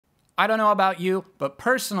I don't know about you, but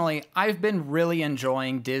personally, I've been really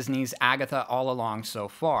enjoying Disney's Agatha all along so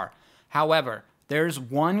far. However, there's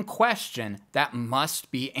one question that must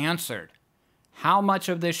be answered. How much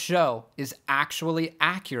of this show is actually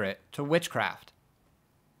accurate to witchcraft?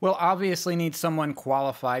 We'll obviously need someone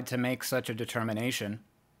qualified to make such a determination.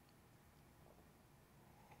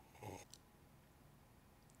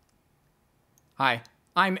 Hi,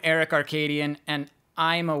 I'm Eric Arcadian, and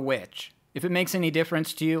I'm a witch. If it makes any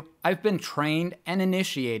difference to you, I've been trained and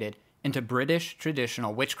initiated into British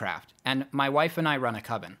traditional witchcraft, and my wife and I run a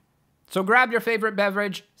coven. So grab your favorite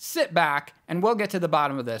beverage, sit back, and we'll get to the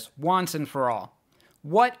bottom of this once and for all.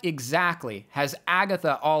 What exactly has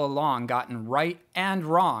Agatha all along gotten right and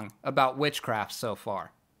wrong about witchcraft so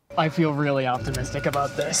far? I feel really optimistic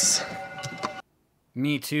about this.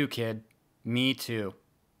 Me too, kid. Me too.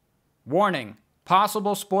 Warning,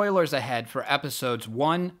 possible spoilers ahead for episodes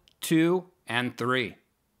 1, 2, and 3.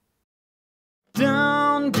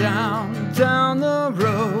 Down, down, down the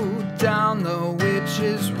road, down the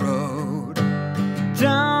witch's road.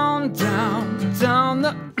 Down, down, down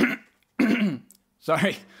the...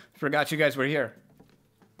 Sorry, forgot you guys were here.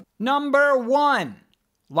 Number 1.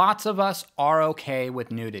 Lots of us are okay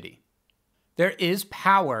with nudity. There is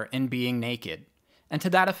power in being naked, and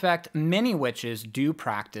to that effect, many witches do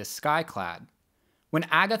practice skyclad. When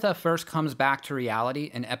Agatha first comes back to reality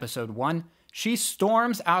in episode 1, she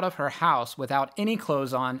storms out of her house without any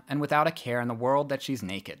clothes on and without a care in the world that she's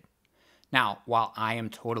naked. Now, while I am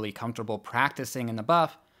totally comfortable practicing in the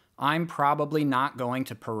buff, I'm probably not going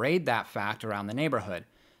to parade that fact around the neighborhood.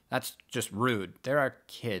 That's just rude. There are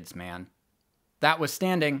kids, man. That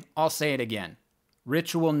withstanding, I'll say it again.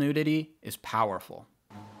 Ritual nudity is powerful.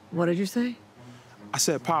 What did you say? I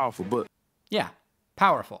said powerful, but... Yeah,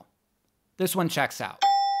 powerful. This one checks out.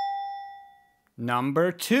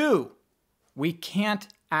 Number 2. We can't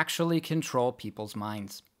actually control people's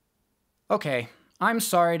minds. Okay, I'm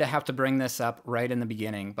sorry to have to bring this up right in the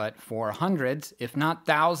beginning, but for hundreds, if not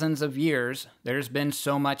thousands of years, there's been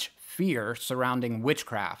so much fear surrounding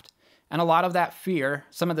witchcraft. And a lot of that fear,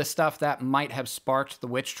 some of the stuff that might have sparked the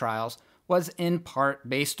witch trials, was in part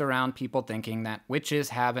based around people thinking that witches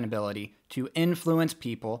have an ability to influence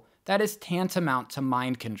people that is tantamount to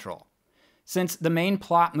mind control. Since the main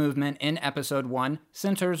plot movement in episode 1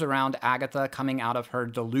 centers around Agatha coming out of her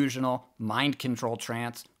delusional mind control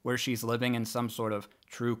trance where she's living in some sort of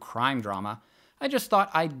true crime drama, I just thought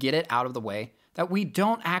I'd get it out of the way that we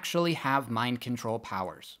don't actually have mind control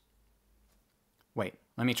powers. Wait,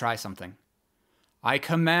 let me try something. I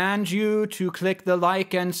command you to click the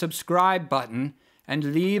like and subscribe button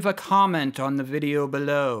and leave a comment on the video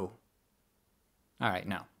below. Alright,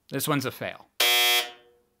 no, this one's a fail.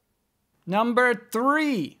 Number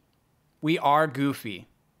 3, we are goofy.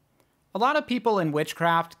 A lot of people in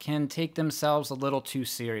witchcraft can take themselves a little too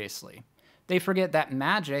seriously. They forget that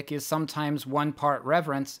magic is sometimes one part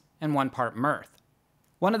reverence and one part mirth.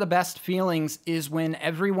 One of the best feelings is when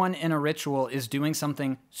everyone in a ritual is doing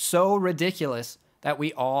something so ridiculous that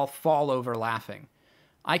we all fall over laughing.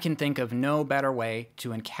 I can think of no better way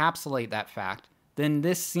to encapsulate that fact than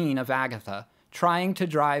this scene of Agatha trying to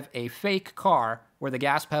drive a fake car where the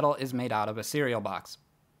gas pedal is made out of a cereal box.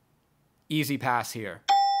 Easy pass here.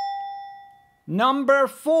 Number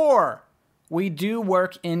 4, we do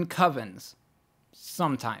work in covens.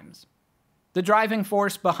 Sometimes. The driving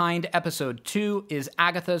force behind episode 2 is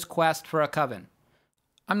Agatha's quest for a coven.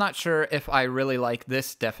 I'm not sure if I really like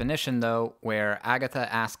this definition though, where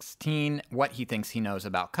Agatha asks Teen what he thinks he knows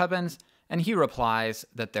about covens, and he replies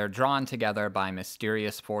that they're drawn together by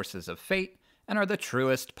mysterious forces of fate and are the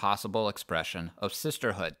truest possible expression of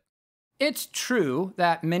sisterhood. It's true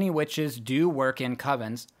that many witches do work in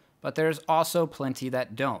covens, but there's also plenty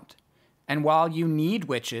that don't. And while you need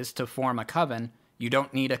witches to form a coven, you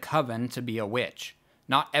don't need a coven to be a witch.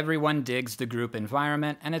 Not everyone digs the group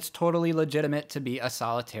environment, and it's totally legitimate to be a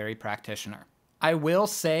solitary practitioner. I will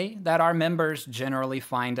say that our members generally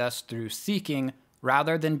find us through seeking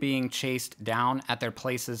rather than being chased down at their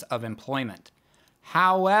places of employment.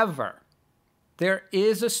 However, there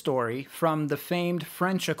is a story from the famed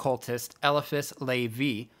French occultist Eliphas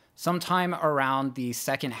Lévy sometime around the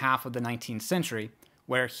second half of the 19th century,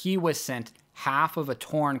 where he was sent half of a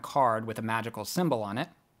torn card with a magical symbol on it,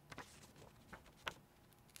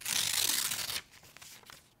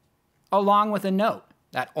 along with a note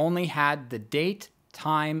that only had the date,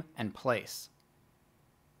 time, and place.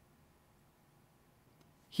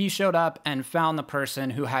 He showed up and found the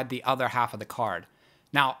person who had the other half of the card.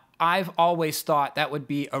 Now, I've always thought that would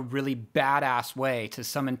be a really badass way to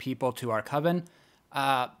summon people to our coven,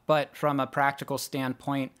 but from a practical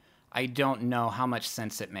standpoint, I don't know how much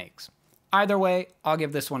sense it makes. Either way, I'll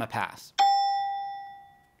give this one a pass.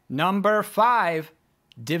 Number 5,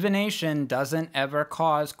 divination doesn't ever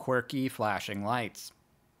cause quirky flashing lights.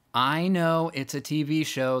 I know it's a TV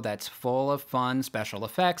show that's full of fun special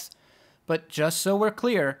effects, but just so we're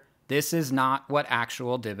clear, this is not what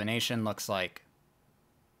actual divination looks like.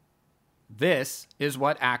 This is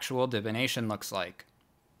what actual divination looks like.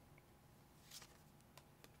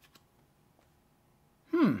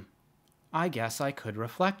 I guess I could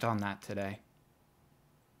reflect on that today.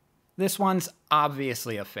 This one's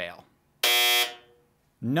obviously a fail.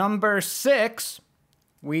 Number 6,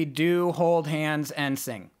 we do hold hands and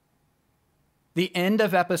sing. The end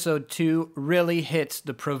of episode 2 really hits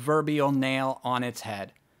the proverbial nail on its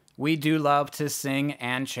head. We do love to sing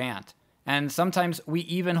and chant, and sometimes we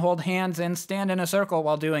even hold hands and stand in a circle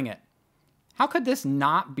while doing it. How could this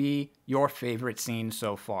not be your favorite scene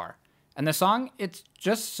so far? And the song, it's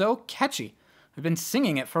just so catchy. I've been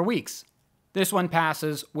singing it for weeks. This one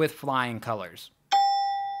passes with flying colors.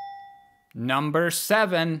 Number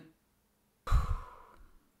 7.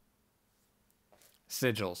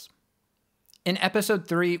 Sigils. In episode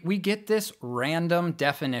 3, we get this random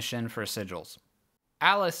definition for sigils.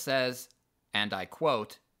 Alice says, and I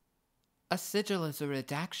quote, "A sigil is a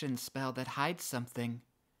redaction spell that hides something.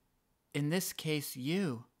 In this case,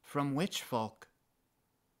 you, from witch folk."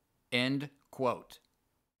 End quote.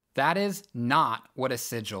 That is not what a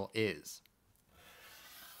sigil is.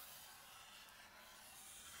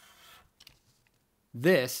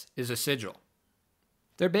 This is a sigil.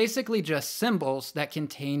 They're basically just symbols that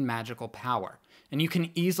contain magical power, and you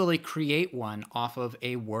can easily create one off of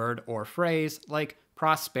a word or phrase like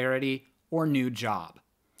prosperity or new job.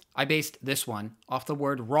 I based this one off the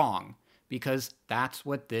word wrong because that's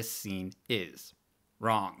what this scene is.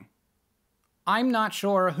 Wrong. I'm not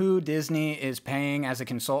sure who Disney is paying as a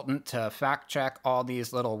consultant to fact check all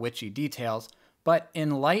these little witchy details, but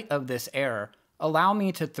in light of this error, allow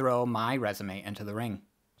me to throw my resume into the ring.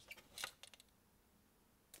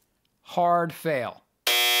 Hard fail.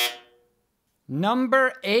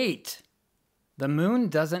 Number 8. The moon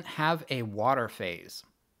doesn't have a water phase.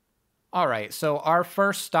 Alright, so our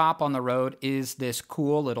first stop on the road is this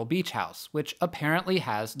cool little beach house, which apparently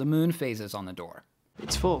has the moon phases on the door.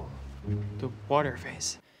 It's full. The water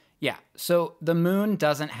phase. Yeah, so the moon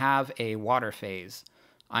doesn't have a water phase.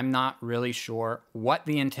 I'm not really sure what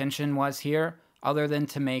the intention was here, other than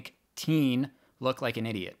to make teen look like an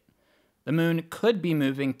idiot. The moon could be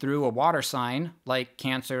moving through a water sign, like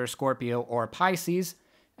Cancer, Scorpio, or Pisces,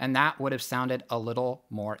 and that would have sounded a little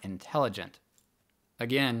more intelligent.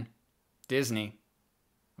 Again, Disney.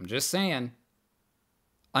 I'm just saying.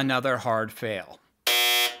 Another hard fail.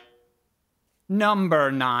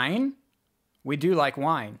 Number 9. We do like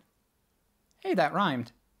wine. Hey, that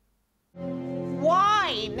rhymed.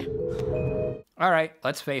 Wine! Alright,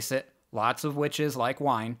 let's face it. Lots of witches like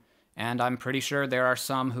wine, and I'm pretty sure there are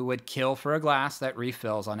some who would kill for a glass that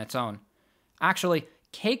refills on its own. Actually,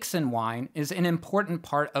 cakes and wine is an important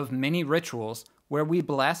part of many rituals where we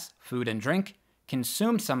bless food and drink,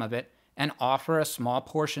 consume some of it, and offer a small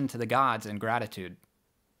portion to the gods in gratitude.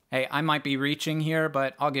 Hey, I might be reaching here,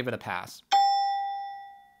 but I'll give it a pass.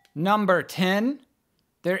 Number 10.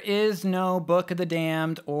 There is no Book of the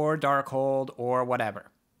Damned or Darkhold or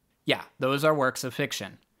whatever. Yeah, those are works of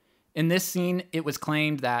fiction. In this scene, it was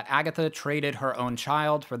claimed that Agatha traded her own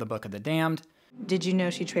child for the Book of the Damned. Did you know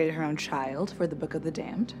she traded her own child for the Book of the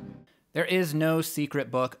Damned? There is no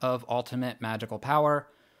secret book of ultimate magical power.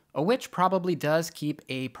 A witch probably does keep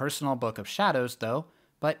a personal book of shadows, though,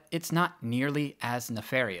 but it's not nearly as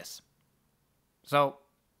nefarious. So,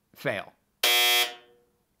 fail.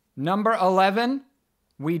 Number 11,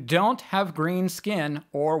 we don't have green skin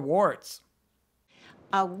or warts.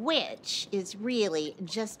 A witch is really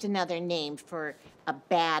just another name for a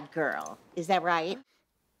bad girl. Is that right?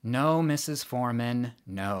 No, Mrs. Foreman,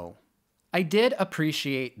 no. I did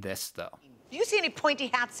appreciate this, though. Do you see any pointy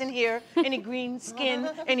hats in here? Any green skin?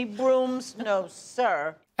 Any brooms? No,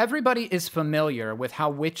 sir. Everybody is familiar with how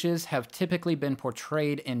witches have typically been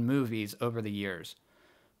portrayed in movies over the years.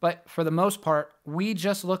 But for the most part, we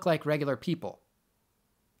just look like regular people.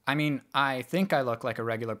 I mean, I think I look like a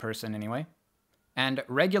regular person anyway. And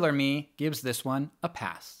regular me gives this one a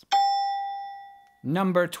pass.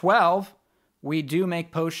 Number 12, we do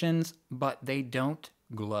make potions, but they don't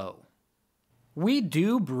glow. We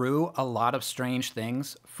do brew a lot of strange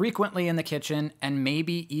things, frequently in the kitchen and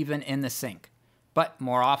maybe even in the sink. But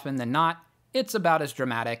more often than not, it's about as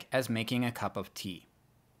dramatic as making a cup of tea.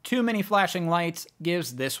 Too many flashing lights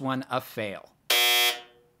gives this one a fail.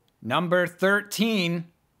 Number 13,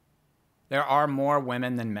 there are more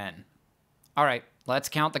women than men. All right, let's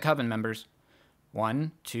count the coven members.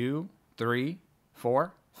 1, 2, 3,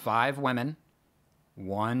 4, 5 women,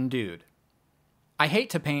 1 dude. I hate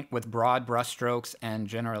to paint with broad brushstrokes and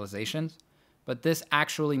generalizations, but this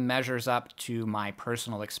actually measures up to my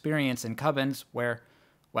personal experience in covens where,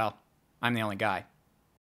 well, I'm the only guy.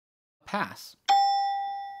 Pass.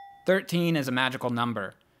 13 is a magical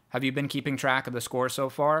number. Have you been keeping track of the score so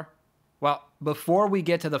far? Well, before we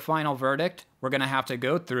get to the final verdict, we're going to have to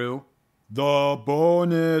go through the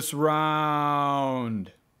bonus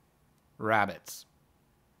round. Rabbits.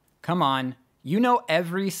 Come on, you know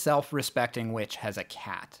every self-respecting witch has a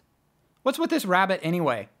cat. What's with this rabbit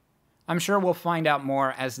anyway? I'm sure we'll find out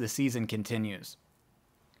more as the season continues.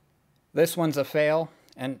 This one's a fail,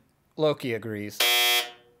 and Loki agrees.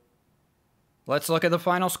 Let's look at the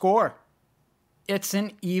final score. It's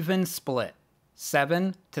an even split,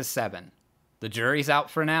 7-7. The jury's out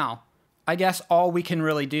for now. I guess all we can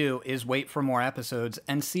really do is wait for more episodes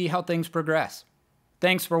and see how things progress.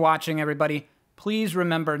 Thanks for watching, everybody. Please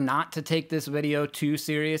remember not to take this video too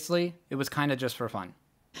seriously. It was kind of just for fun.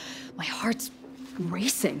 My heart's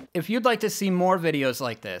racing. If you'd like to see more videos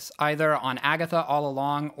like this, either on Agatha all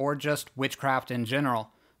along or just witchcraft in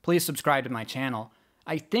general, please subscribe to my channel.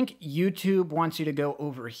 I think YouTube wants you to go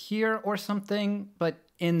over here or something, but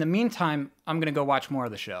in the meantime, I'm gonna go watch more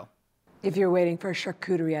of the show. If you're waiting for a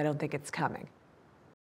charcuterie, I don't think it's coming.